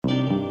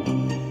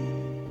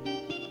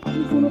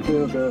just wanna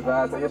feel good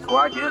vibes, so your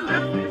squad get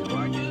lifted.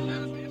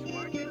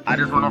 I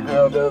just wanna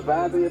feel good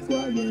vibes, so your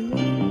squad get lifted.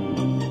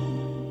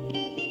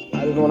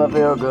 I just wanna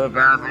feel good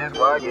vibes, so your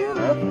squad get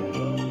lifted.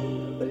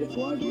 So your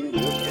squad get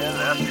lifted.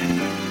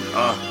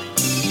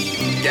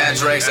 Got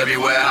drinks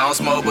everywhere, I don't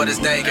smoke but it's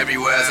dank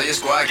everywhere, so your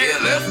squad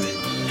get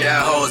lifted.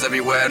 Got hoes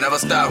everywhere, never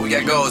stop, we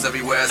got goals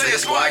everywhere, so your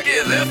squad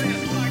get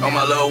lifted. On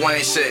my Lil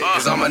Wayne shit,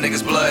 cause all my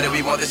niggas blood and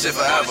we want this shit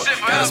forever.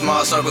 Got a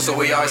small circle so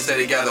we always stay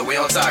together, we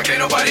on top, can't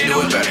nobody do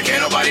it better,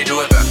 can't nobody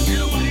do it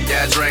better.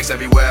 Got drinks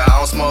everywhere, I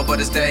don't smoke but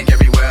it's dank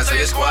everywhere, so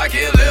your squad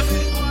get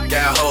lifted.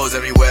 Got hoes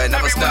everywhere,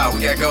 never stop, we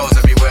got goals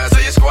everywhere, so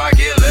your squad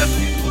get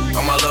lifted.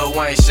 On my Lil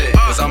Wayne shit,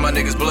 cause all my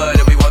niggas blood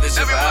and we want this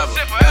shit forever.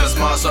 Got a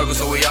small circle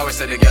so we always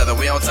stay together,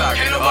 we on top,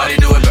 can't nobody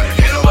do it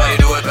better, can't nobody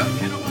do it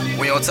better.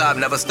 We on top,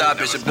 never stop,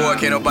 it's your boy,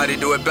 can't nobody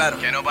do it better.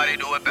 Can't nobody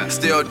do it better.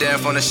 Still damn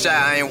from the shot,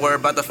 I ain't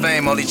worried about the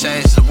fame, only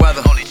changes the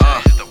weather.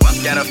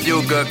 Got a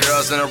few good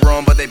girls in the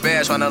room, but they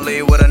bad, tryna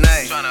leave with a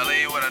name.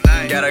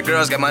 Got our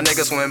girls, got my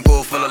nigga swimming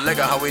pool full of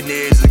liquor, all we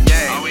need is a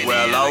game.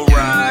 Well,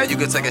 alright, you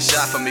can take a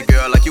shot for me,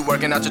 girl, like you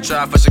working out your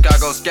trial for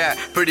Chicago Scat.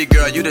 Pretty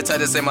girl, you the type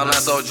to say my line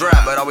so dry,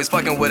 but always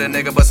fucking with a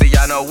nigga, but see,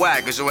 y'all know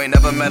why, cause you ain't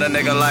never met a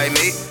nigga like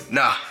me.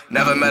 Nah,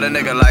 never met a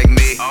nigga like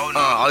me.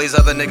 All these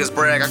other niggas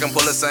brag, I can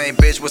pull the same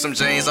bitch with some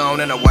jeans on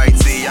and a white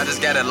tee. I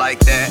just got it like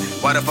that.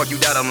 Why the fuck you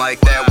doubt him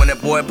like that? When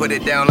that boy put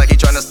it down like he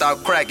tryna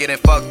stop crack, getting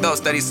fucked up,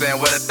 steady saying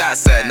what a thought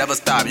said. Never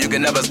stop, you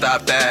can never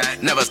stop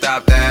that, never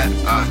stop that.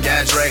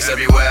 Got drinks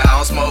everywhere, I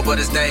don't smoke but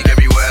it's dank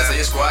everywhere, so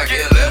your squad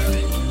get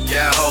lifted.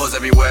 Got hoes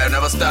everywhere,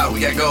 never stop, we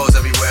got goals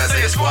everywhere, so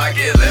your squad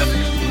get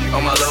lifted.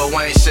 On my Lil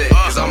Wayne shit,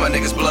 cause all my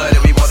niggas blood and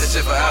we want this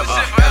shit forever.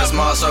 Got a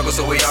small circle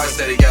so we always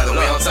stay together,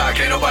 we on top,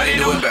 can't nobody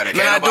do it better.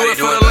 Man, I do it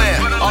for the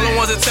land, all the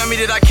ones that tell me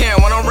that I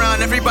can. When I'm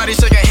around, everybody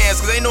shaking hands,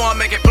 cause they know I'm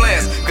making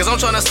plans. Cause I'm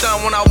tryna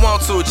stunt when I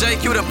want to,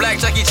 JQ the black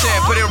Jackie Chan,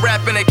 put it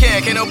rap in a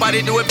can, can't nobody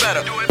do it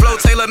better. Flow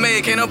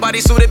tailor-made, can't nobody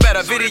shoot it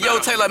better. Video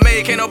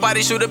tailor-made, can't nobody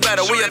shoot it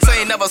better. We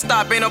attain, never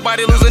stop, ain't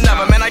nobody losing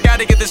never. Man, I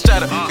gotta get this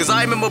cheddar, cause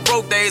I remember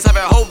broke days,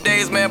 having hope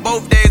days, man,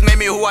 both days made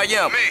me who I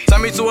am.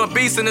 Turn me to a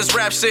beast in this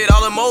rap shit,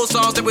 all them old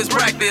songs that was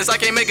practice, I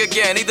can't make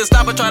again. Either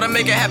stop or try to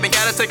make it happen,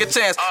 gotta take a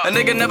chance. A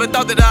nigga never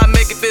thought that I'd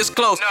make it this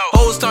close.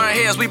 Hoes turn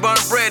heads, we burn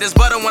bread, it's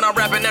butter when I'm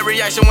rapping, that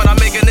reaction when I'm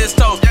making this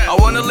toast. I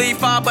wanna leave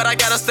far, but I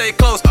gotta stay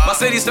close. My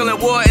city's still in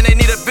war and they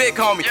need a big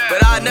homie, but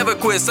I never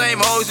quit. Same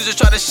hoes who just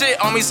try to shit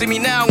on me, see me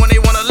now when they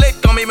wanna lick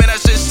on me, man, that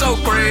shit's so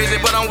crazy.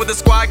 But I'm with the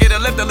squad, get a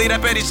lift to leave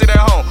that petty shit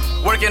at home.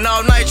 Working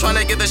all night trying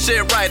to get the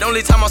shit right.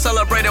 Only time I'm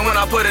celebrating when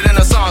I put it in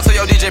a song, so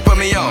yo DJ put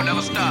me on.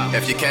 Never stop.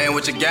 If you came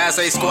with your guys,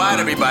 say squad,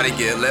 everybody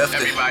get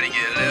lifted. Everybody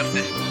get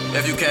lifted.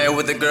 If you came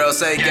with the girls,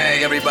 say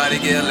gang, everybody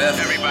get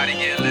lifted. Everybody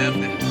get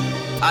lifted.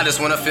 I just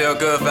wanna feel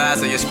good vibes,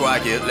 so your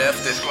squad get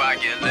lifted. Squad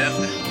get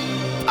lifted.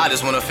 I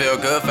just wanna feel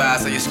good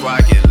vibes, so your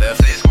squad get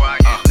lifted. Squad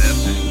get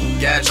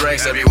lifted. Got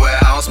drinks everywhere,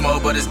 I don't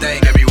smoke but it's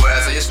dank everywhere,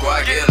 so your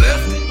squad get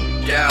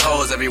lifted. Got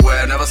hoes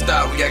everywhere, never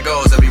stop, we got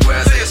goals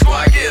everywhere, so your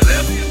squad get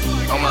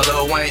lifted. On my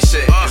Lil Wayne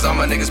shit, cause all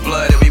my niggas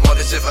blood and we want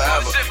this shit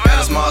forever.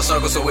 Got a small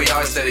circle so we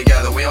always stay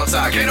together, we on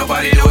top, can't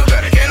nobody do it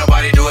better, can't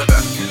nobody do it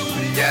better.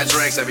 Got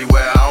drinks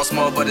everywhere, I don't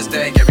smoke but it's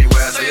dank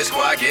everywhere, so your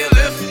squad get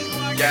lifted.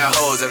 Got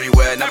hoes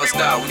everywhere, never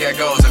stop, we got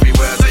goals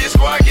everywhere, so your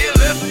squad get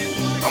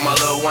lifted. On my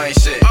Lil Wayne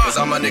shit, cause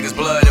all my niggas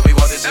blood and we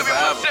want this shit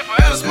forever.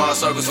 Got a small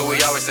circle so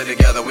we always stay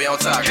together, we on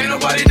top, can't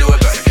nobody do it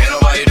better, can't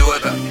nobody do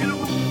it better.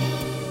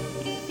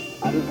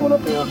 I just wanna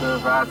feel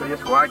good vibes, so your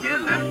squad get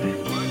lifted.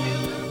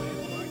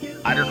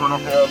 I just wanna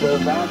feel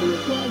good vibes, so your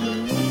squad get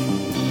lifted.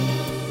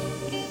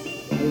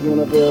 I just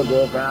wanna feel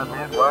good vibes, so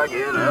your squad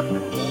get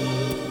lifted.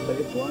 So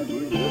your squad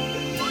get lifted.